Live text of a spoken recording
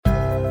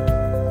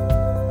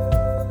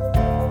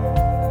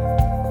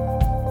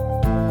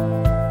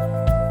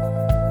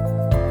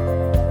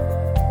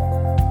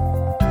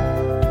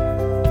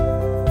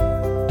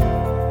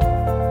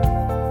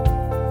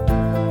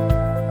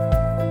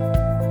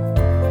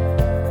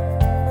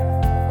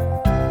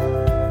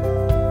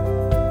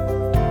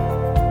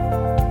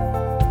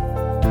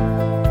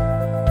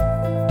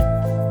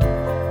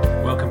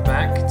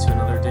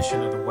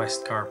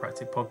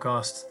Chiropractic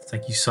Podcast.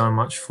 Thank you so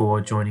much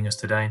for joining us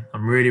today.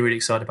 I'm really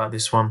excited about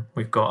this one.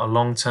 We've got a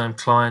long-term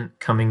client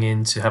coming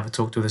in to have a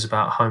talk to us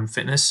about home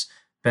fitness,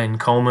 Ben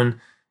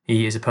Coleman.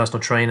 He is a personal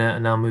trainer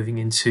and now moving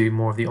into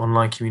more of the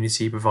online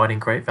community, providing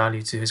great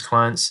value to his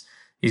clients.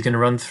 He's going to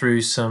run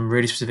through some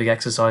really specific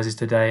exercises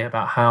today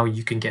about how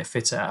you can get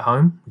fitter at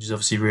home, which is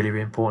obviously really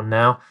important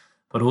now,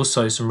 but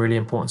also some really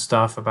important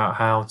stuff about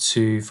how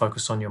to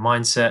focus on your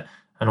mindset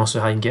and also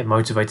how you can get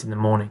motivated in the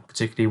morning,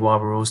 particularly while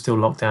we're all still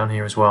locked down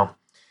here as well.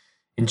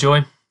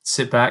 Enjoy,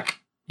 sit back.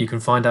 You can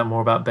find out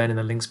more about Ben in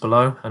the links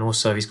below. And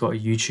also he's got a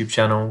YouTube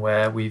channel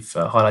where we've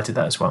highlighted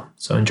that as well.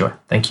 So enjoy.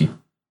 Thank you.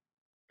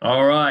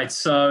 All right.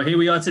 So here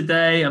we are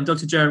today. I'm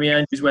Dr. Jeremy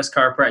Andrews, West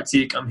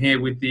Chiropractic. I'm here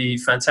with the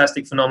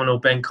fantastic, phenomenal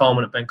Ben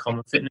Coleman at Ben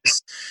Coleman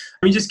Fitness.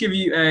 Let me just give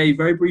you a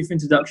very brief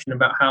introduction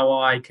about how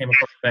I came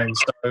across Ben.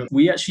 So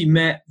we actually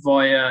met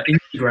via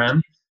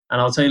Instagram. And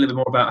I'll tell you a little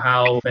bit more about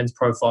how Ben's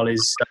profile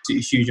is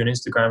absolutely huge on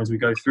Instagram as we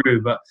go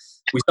through. But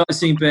we started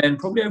seeing Ben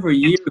probably over a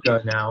year ago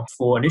now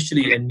for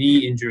initially a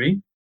knee injury.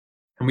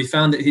 And we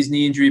found that his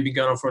knee injury had been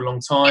going on for a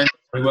long time.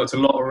 We worked a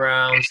lot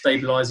around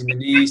stabilizing the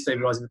knee,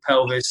 stabilizing the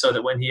pelvis, so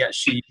that when he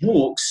actually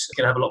walks, he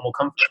can have a lot more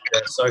comfort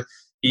there. So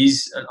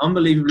he's an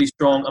unbelievably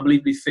strong,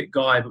 unbelievably fit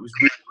guy, but was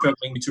really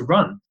struggling to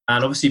run.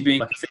 And obviously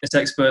being like a fitness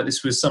expert,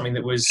 this was something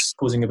that was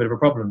causing a bit of a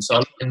problem. So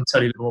I'll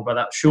tell you a little more about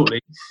that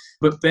shortly.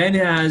 But Ben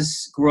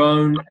has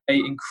grown an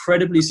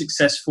incredibly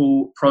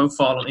successful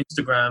profile on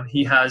Instagram.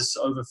 He has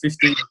over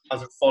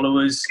 15,000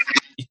 followers.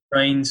 He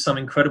trained some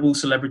incredible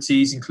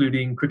celebrities,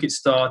 including cricket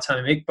star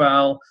Tamim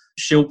Iqbal,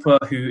 Shilpa,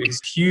 who is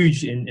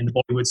huge in the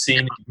Bollywood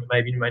scene.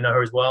 Maybe you may know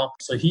her as well.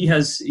 So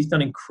he's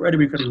done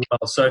incredibly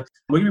well. So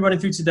we're going to be running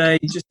through today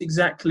just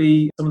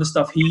exactly some of the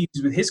stuff he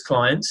uses with his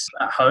clients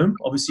at home.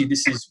 Obviously,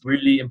 this is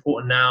really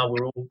important now.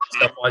 We're all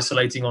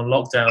self-isolating on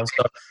lockdown.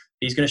 So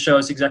he's going to show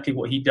us exactly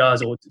what he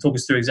does, or talk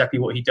us through exactly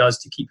what he does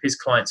to keep his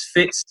clients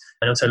fit.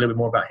 And I'll tell you a little bit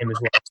more about him as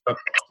well. So,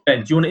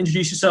 Ben, do you want to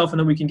introduce yourself and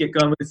then we can get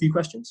going with a few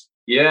questions?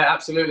 Yeah,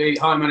 absolutely.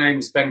 Hi, my name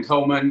is Ben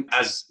Coleman.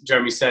 As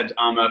Jeremy said,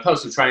 I'm a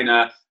personal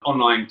trainer,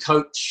 online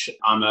coach.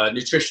 I'm a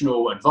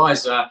nutritional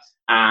advisor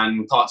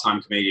and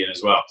part-time comedian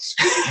as well.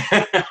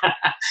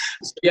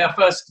 So, yeah,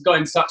 first got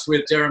in touch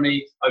with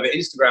Jeremy over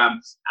Instagram,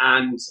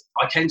 and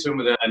I came to him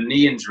with a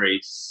knee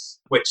injury,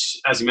 which,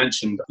 as you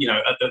mentioned,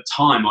 at the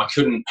time I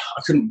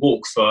couldn't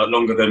walk for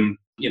longer than,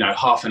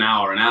 half an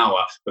hour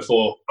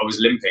before I was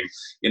limping.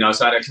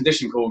 So I had a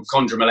condition called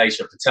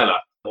chondromalacia patella,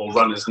 or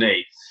runner's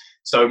knee.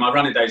 So my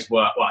running days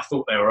I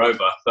thought they were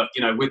over. But,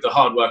 with the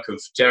hard work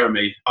of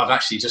Jeremy, I've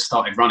actually just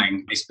started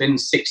running. It's been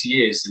 6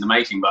 years in the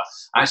making, but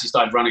I actually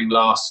started running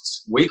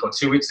last week or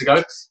 2 weeks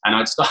ago, and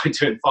I'd started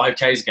doing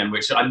 5Ks again,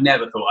 which I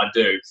never thought I'd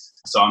do.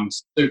 So I'm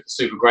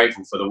super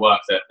grateful for the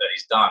work that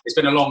he's done. It's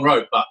been a long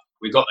road, but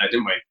we got there,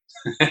 didn't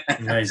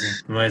we?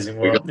 Amazing.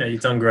 Well, yeah,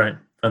 you've done great.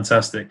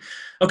 Fantastic.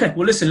 Okay,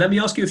 well, listen, let me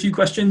ask you a few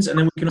questions and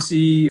then we can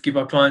see give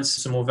our clients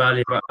some more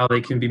value about how they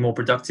can be more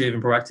productive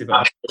and proactive.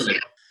 Absolutely.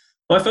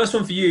 My first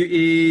one for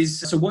you is,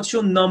 so what's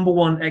your number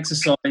one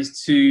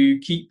exercise to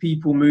keep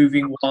people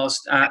moving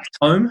whilst at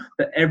home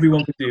that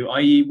everyone can do?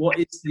 I.e., what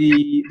is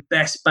the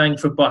best bang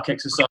for buck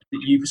exercise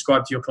that you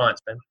prescribe to your clients,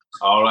 Ben?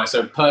 All right.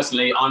 So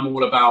personally, I'm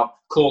all about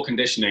core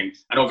conditioning.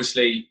 And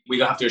obviously, we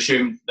have to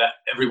assume that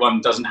everyone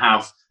doesn't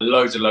have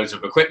loads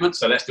of equipment.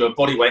 So let's do a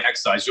body weight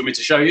exercise. Do you want me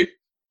to show you?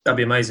 That'd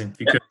be amazing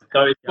if you could.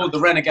 So it's called the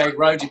Renegade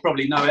Road. You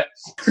probably know it.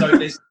 So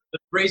the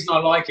reason I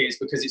like it is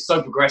because it's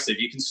so progressive.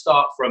 You can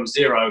start from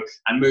 0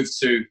 and move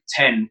to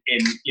 10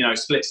 in, a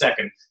split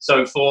second.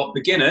 So for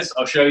beginners,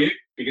 I'll show you.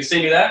 You can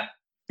see me there?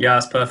 Yeah,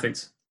 that's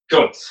perfect.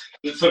 Cool.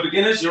 For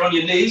beginners, you're on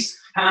your knees,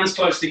 hands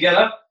close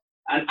together,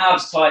 and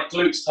abs tight,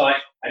 glutes tight,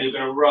 and you're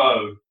going to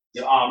row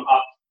your arm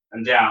up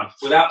and down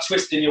without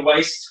twisting your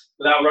waist,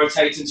 without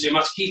rotating too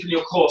much, keeping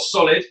your core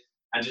solid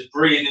and just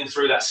breathing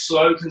through that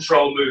slow,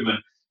 controlled movement.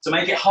 To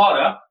make it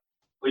harder,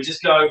 we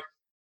just go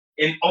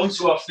in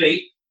onto our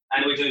feet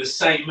and we do the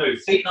same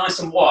move. Feet nice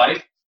and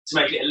wide to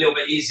make it a little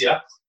bit easier.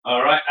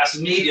 All right, that's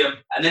medium.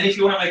 And then if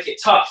you want to make it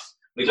tough,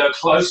 we go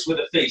close with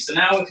the feet. So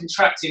now we're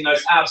contracting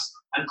those abs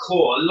and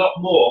core a lot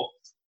more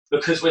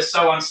because we're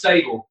so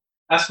unstable.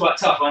 That's quite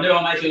tough. I know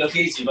I'll make it look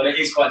easy, but it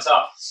is quite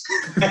tough. So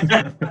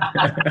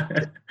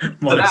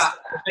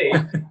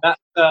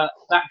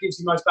that gives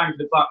you most bang for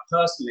the buck.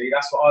 Personally,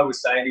 that's what I would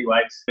say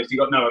anyway. If you've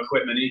got no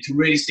equipment, you can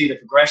really see the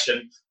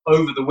progression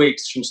over the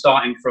weeks from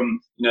starting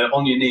from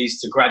on your knees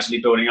to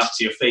gradually building up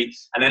to your feet.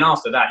 And then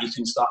after that, you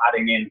can start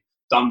adding in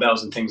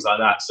dumbbells and things like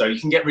that. So you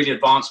can get really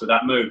advanced with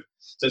that move.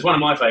 So it's one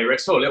of my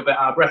favorites. So a little bit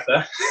out of breath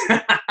there.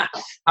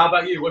 How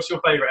about you? What's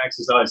your favorite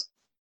exercise?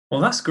 Well,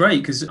 that's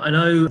great because I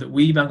know that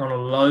we bang on a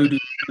load of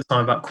the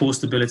time about core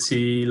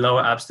stability,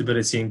 lower ab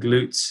stability, and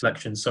glute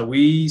flexion. So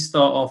we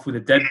start off with a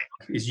dead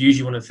bug is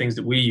usually one of the things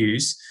that we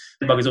use.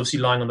 The bug is obviously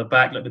lying on the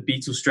back, like the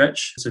beetle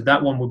stretch. So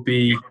that one would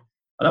be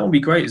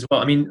great as well.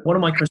 I mean, one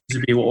of my questions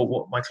would be,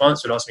 what my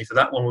clients would ask me for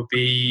that one would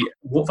be,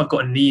 what if I've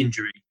got a knee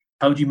injury?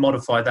 How would you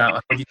modify that?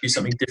 How would you do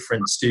something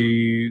different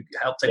to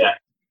help take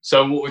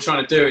So what we're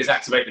trying to do is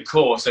activate the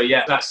core. So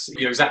yeah,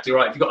 you're exactly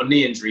right. If you've got a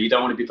knee injury, you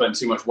don't want to be putting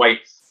too much weight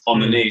on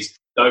the knees.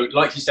 So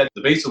like you said,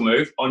 the beetle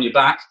move on your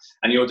back,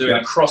 and you're doing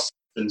a cross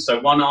section. So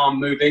one arm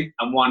moving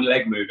and one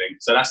leg moving.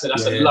 So that's a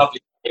lovely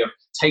way of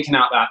taking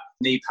out that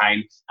knee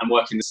pain and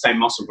working the same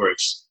muscle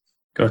groups.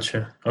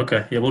 Gotcha.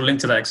 Okay. Yeah, we'll link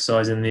to that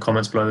exercise in the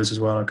comments below this as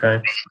well.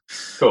 Okay.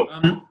 Cool.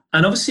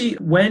 And obviously,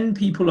 when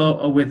people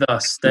are with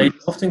us, they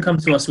often come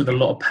to us with a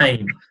lot of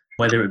pain,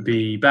 whether it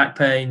be back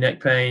pain,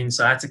 neck pain,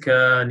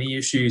 sciatica, knee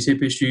issues,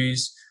 hip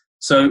issues.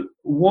 So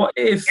what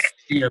if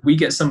we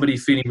get somebody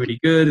feeling really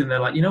good and they're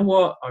like, you know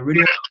what, I really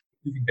want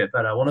to be a bit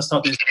better. I want to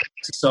start this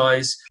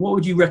exercise. What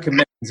would you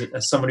recommend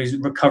as somebody who's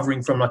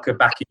recovering from like a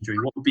back injury?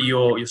 What would be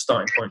your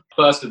starting point?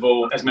 First of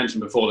all, as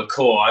mentioned before, the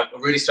core. I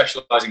really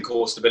specialize in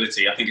core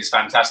stability. I think it's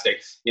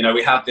fantastic.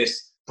 We have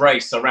this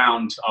brace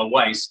around our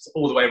waist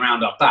all the way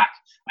around our back.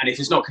 And if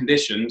it's not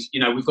conditioned,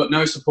 we've got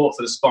no support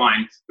for the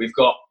spine. We've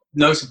got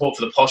no support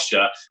for the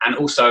posture. And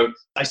also,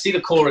 I see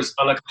the core as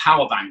like a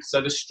power bank. So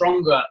the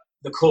stronger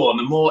the core and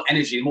the more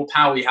energy, the more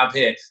power we have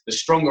here, the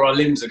stronger our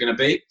limbs are going to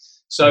be.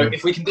 So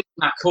if we can do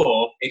that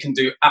core, it can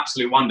do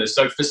absolute wonders.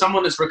 So for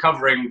someone that's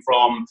recovering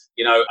from,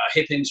 a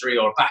hip injury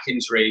or a back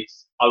injury,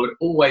 I would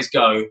always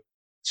go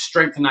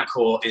strengthen that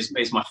core is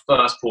my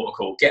first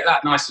protocol. Get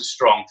that nice and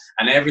strong,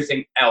 and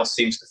everything else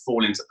seems to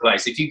fall into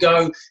place. If you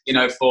go,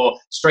 for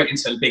straight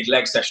into a big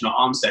leg session or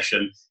arm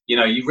session,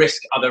 you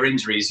risk other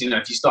injuries.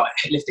 If you start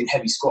lifting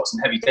heavy squats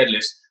and heavy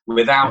deadlifts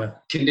without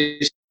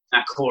conditioning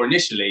that core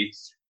initially,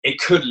 it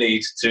could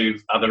lead to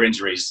other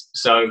injuries.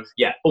 So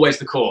yeah, always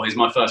the core is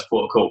my first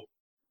protocol.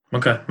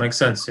 Okay, makes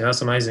sense. Yeah,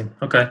 that's amazing.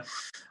 Okay.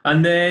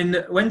 And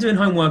then when doing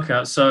home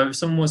workouts, so if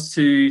someone was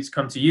to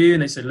come to you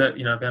and they said, look,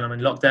 Ben, I'm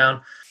in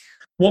lockdown,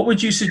 what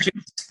would you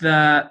suggest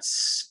that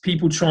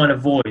people try and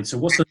avoid? So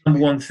what's the number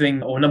one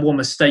thing or number one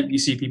mistake you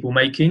see people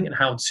making and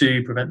how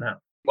to prevent that?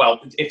 Well,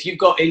 if you've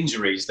got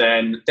injuries,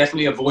 then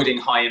definitely avoiding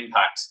high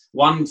impact.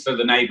 One, for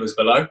the neighbours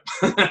below.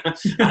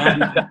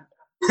 And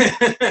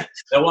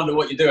they'll wonder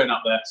what you're doing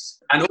up there.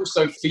 And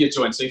also for your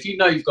joints. So if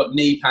you've got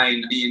knee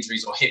pain, knee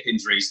injuries or hip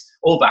injuries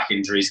or back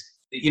injuries,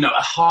 a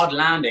hard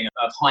landing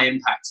of high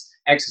impact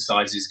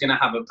exercise is going to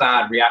have a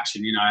bad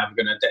reaction,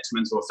 having a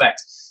detrimental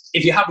effect.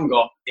 If you haven't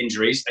got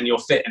injuries and you're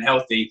fit and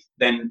healthy,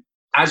 then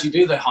as you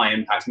do the high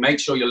impact, make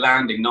sure you're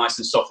landing nice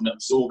and soft and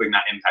absorbing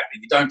that impact.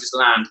 If you don't just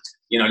land,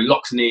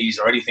 locked knees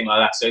or anything like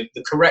that. So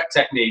the correct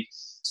technique.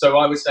 So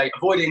I would say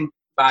avoiding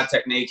bad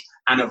technique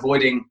and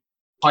avoiding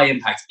high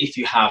impact if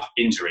you have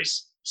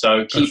injuries.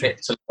 So keep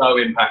it to low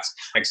impact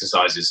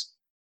exercises.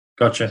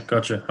 Gotcha.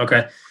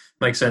 Okay.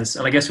 Makes sense.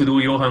 And I guess with all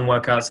your home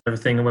workouts and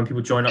everything, and when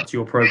people join up to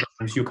your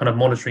programs, you're kind of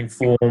monitoring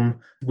form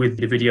with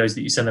the videos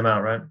that you send them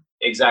out, right?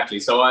 Exactly.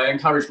 So I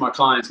encourage my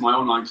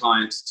online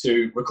clients,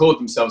 to record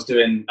themselves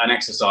doing an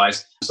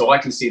exercise so I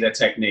can see their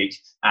technique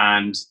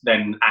and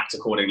then act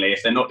accordingly.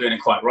 If they're not doing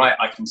it quite right,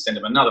 I can send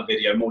them another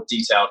video, more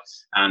detailed,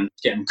 and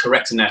get them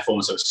correcting their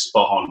form so it's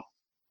spot on.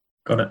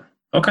 Got it.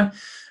 Okay.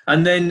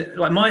 And then,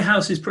 like, my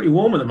house is pretty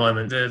warm at the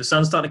moment. The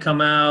sun's starting to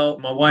come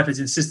out. My wife is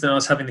insisting on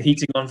us having the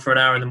heating on for an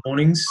hour in the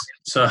mornings.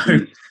 So,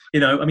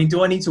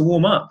 do I need to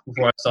warm up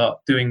before I start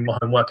doing my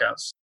home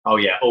workouts? Oh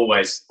yeah,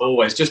 always.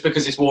 Just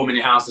because it's warm in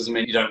your house doesn't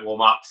mean you don't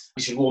warm up.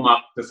 You should warm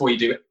up before you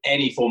do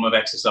any form of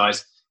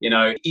exercise.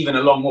 Even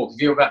a long walk.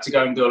 If you're about to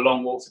go and do a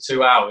long walk for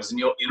 2 hours and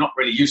you're not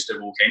really used to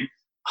walking,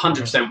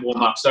 100%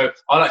 warm up. So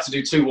I like to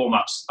do 2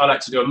 warm-ups. I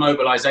like to do a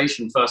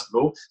mobilization first of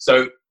all.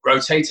 So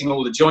rotating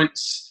all the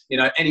joints,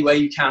 any way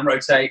you can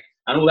rotate.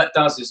 And all that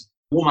does is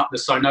warm up the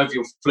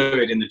synovial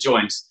fluid in the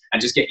joints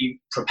and just get you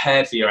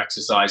prepared for your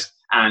exercise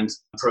and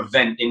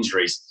prevent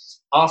injuries.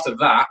 After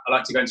that, I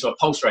like to go into a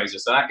pulse raiser.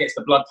 So that gets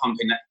the blood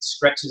pumping, that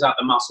stretches out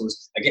the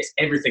muscles, it gets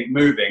everything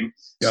moving.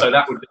 Yeah. So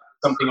that would be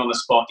something on the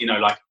spot,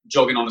 like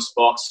jogging on the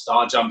spot,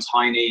 star jumps,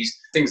 high knees,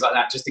 things like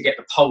that, just to get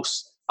the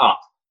pulse up.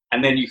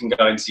 And then you can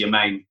go into your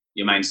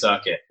main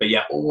circuit. But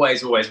yeah,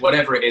 always,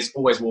 whatever it is,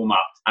 always warm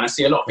up. And I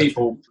see a lot of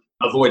people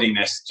avoiding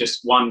this,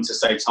 just one, to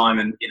save time,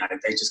 and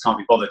they just can't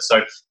be bothered.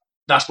 So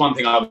that's one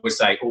thing I would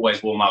say,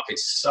 always warm up.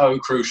 It's so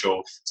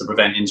crucial to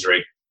prevent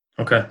injury.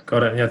 Okay,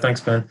 got it. Yeah,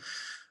 thanks, Ben.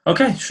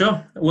 Okay,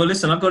 sure. Well,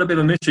 listen, I've got a bit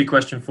of a mystery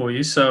question for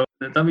you, so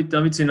don't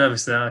be too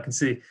nervous there, I can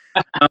see.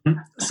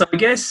 So I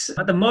guess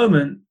at the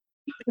moment,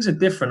 things are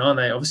different, aren't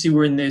they? Obviously,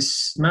 we're in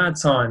this mad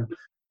time,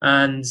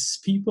 and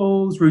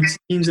people's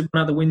routines have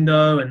gone out the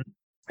window, and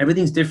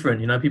everything's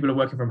different. People are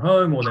working from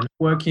home, or they're not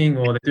working,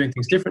 or they're doing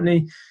things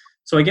differently.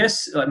 So I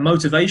guess like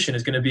motivation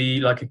is going to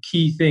be like a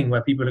key thing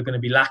where people are going to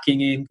be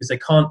lacking in because they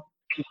can't,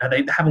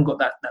 they haven't got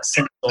that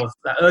sense of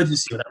that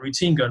urgency or that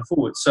routine going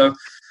forward. So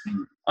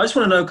I just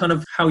want to know kind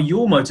of how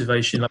your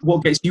motivation, like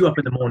what gets you up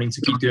in the morning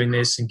to keep doing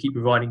this and keep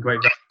providing great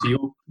value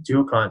to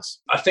your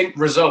clients. I think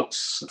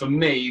results, for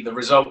me, the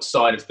results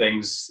side of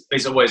things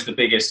is always the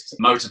biggest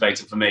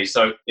motivator for me.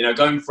 So,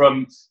 going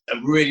from a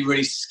really,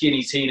 really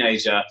skinny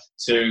teenager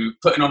to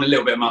putting on a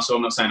little bit of muscle,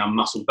 I'm not saying I'm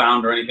muscle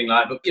bound or anything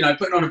like that, but,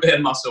 putting on a bit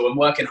of muscle and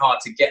working hard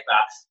to get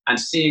that and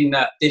seeing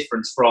that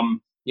difference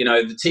from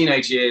the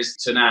teenage years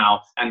to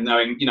now, and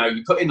knowing,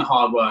 you put in the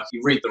hard work,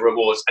 you reap the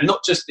rewards, and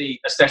not just the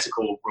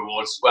aesthetical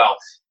rewards as well.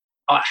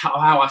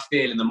 How I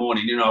feel in the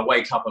morning, I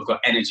wake up, I've got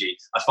energy.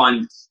 I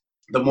find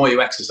the more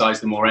you exercise,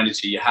 the more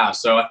energy you have.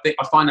 So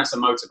I find that's a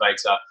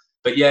motivator.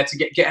 But yeah, to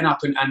getting up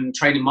and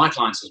training my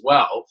clients as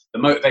well, the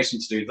motivation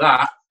to do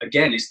that,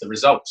 again, is the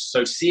results.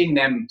 So seeing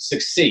them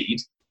succeed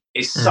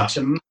is such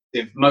a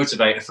massive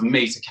motivator for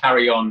me to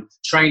carry on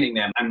training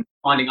them and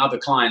finding other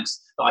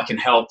clients that I can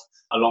help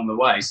along the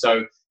way.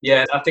 So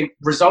yeah, I think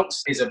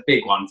results is a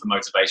big one for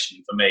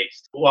motivation for me.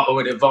 What I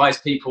would advise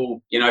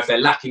people, if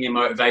they're lacking in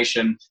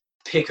motivation,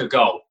 pick a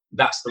goal.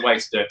 That's the way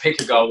to do it.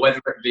 Pick a goal, whether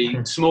it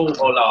be small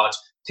or large,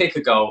 pick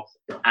a goal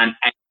and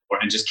aim for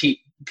it, and just keep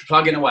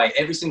plugging away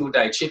every single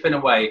day, chipping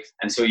away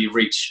until you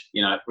reach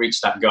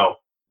that goal.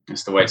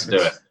 That's the way to do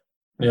it.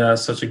 Yeah,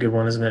 it's such a good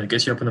one, isn't it? It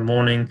gets you up in the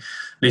morning,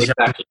 at least you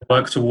have to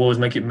work towards,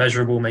 make it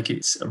measurable, make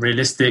it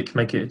realistic,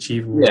 make it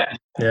achievable. Yeah,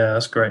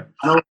 that's great.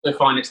 And I also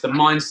find it's the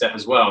mindset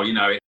as well.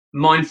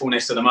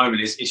 Mindfulness at the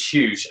moment is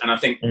huge, and I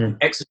think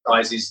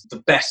exercise is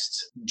the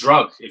best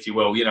drug, if you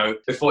will.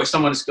 Before, if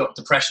someone's got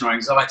depression or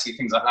anxiety,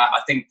 things like that,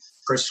 I think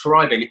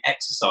prescribing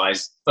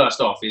exercise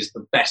first off is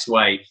the best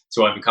way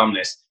to overcome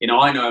this.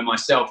 I know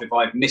myself, if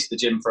I've missed the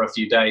gym for a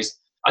few days,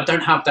 I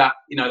don't have that,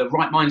 the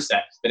right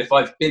mindset. But if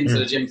I've been to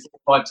the gym 4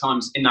 or 5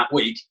 times in that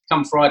week,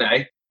 come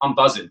Friday, I'm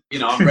buzzing.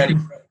 I'm ready.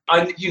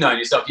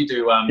 Yourself, you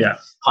do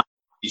high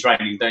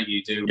training, don't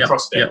you? Do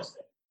CrossFit. Yep.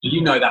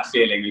 You know that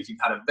feeling if you've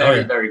had a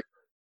very, very good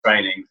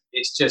training.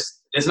 It's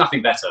just, there's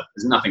nothing better.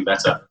 There's nothing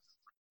better.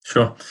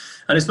 Sure.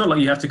 And it's not like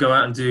you have to go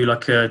out and do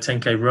like a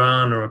 10K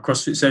run or a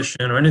CrossFit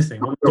session or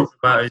anything. What we're talking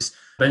about is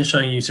Ben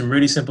showing you some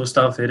really simple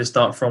stuff here to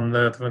start from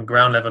the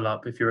ground level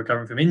up. If you're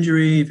recovering from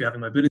injury, if you're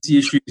having mobility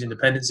issues,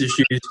 independence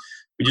issues,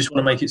 we just want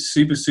to make it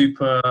super,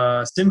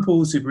 super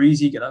simple, super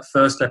easy, get that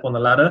first step on the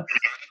ladder,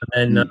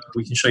 and then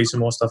we can show you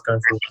some more stuff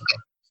going forward.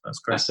 That's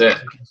great. That's it.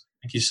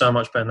 Thank you so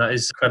much, Ben. That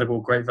is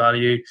incredible, great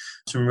value.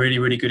 Some really,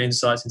 really good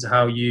insights into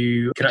how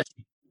you can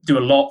actually do a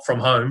lot from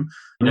home.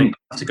 You don't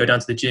have to go down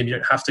to the gym. You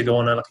don't have to go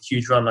on a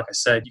huge run, like I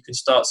said. You can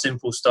start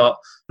simple, start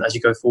as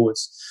you go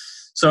forwards.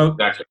 So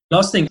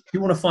last thing, if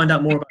you want to find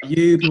out more about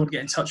you, if you want to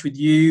get in touch with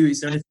you,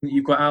 is there anything that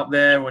you've got out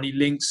there or any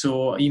links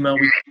or email we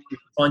can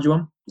find you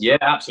on? Yeah,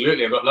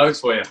 absolutely. I've got loads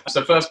for you.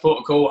 So first port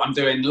of call, I'm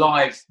doing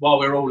live, while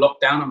we're all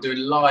locked down, I'm doing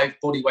live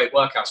bodyweight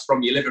workouts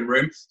from your living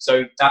room.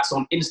 So that's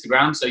on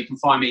Instagram. So you can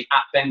find me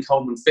at Ben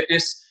Coleman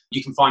Fitness.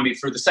 You can find me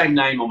through the same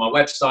name on my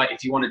website.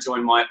 If you want to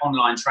join my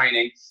online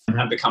training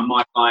and become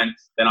my client,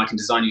 then I can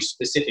design you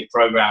specific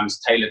programs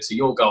tailored to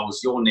your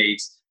goals, your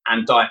needs,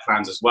 and diet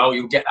plans as well.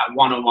 You'll get that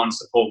one-on-one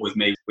support with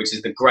me, which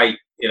is the great,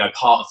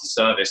 part of the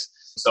service.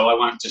 So I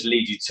won't just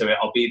leave you to it.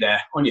 I'll be there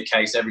on your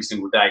case every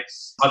single day.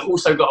 I've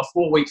also got a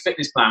 4-week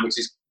fitness plan, which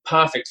is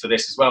perfect for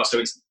this as well. So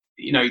it's,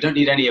 you don't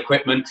need any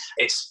equipment.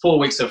 It's 4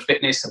 weeks of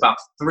fitness, about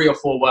 3 or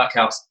 4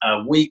 workouts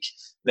a week.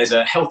 There's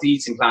a healthy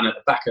eating plan at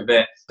the back of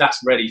it.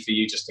 That's ready for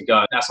you just to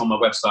go. That's on my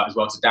website as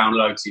well to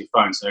download to your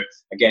phone. So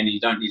again,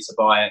 you don't need to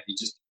buy it. You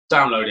just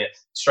download it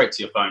straight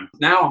to your phone.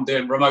 Now I'm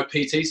doing remote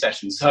PT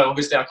sessions. So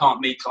obviously I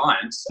can't meet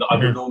clients that I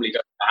would normally go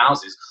to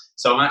houses.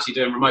 So I'm actually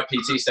doing remote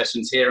PT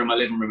sessions here in my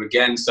living room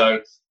again. So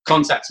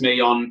contact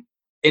me on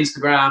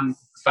Instagram,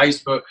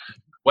 Facebook,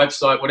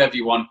 website, whatever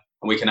you want,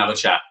 and we can have a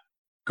chat.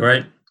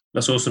 Great.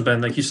 That's awesome, Ben.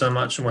 Thank you so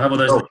much. And we'll have all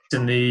those links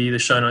in the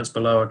show notes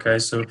below, okay?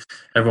 So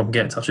everyone can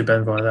get in touch with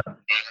Ben via that.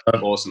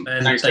 Awesome.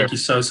 Ben, thank you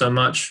so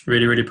much.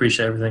 Really, really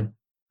appreciate everything.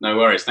 No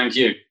worries. Thank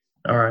you.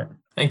 All right.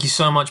 Thank you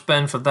so much,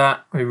 Ben, for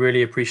that. We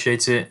really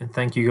appreciate it. And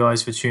thank you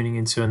guys for tuning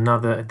into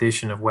another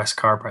edition of West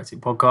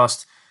Chiropractic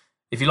Podcast.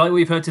 If you like what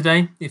you've heard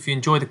today, if you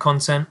enjoy the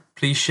content,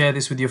 please share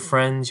this with your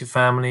friends, your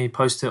family,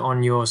 post it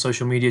on your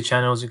social media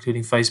channels,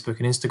 including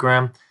Facebook and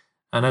Instagram.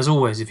 And as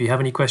always, if you have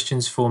any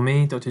questions for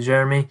me, Dr.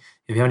 Jeremy,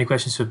 if you have any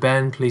questions for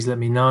Ben, please let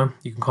me know.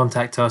 You can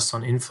contact us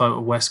on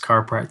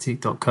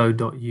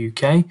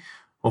info@westchiropractic.co.uk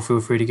or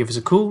feel free to give us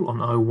a call on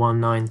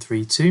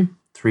 01932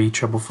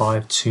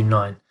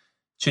 35529.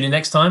 Tune in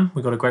next time.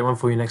 We've got a great one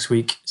for you next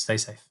week. Stay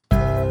safe.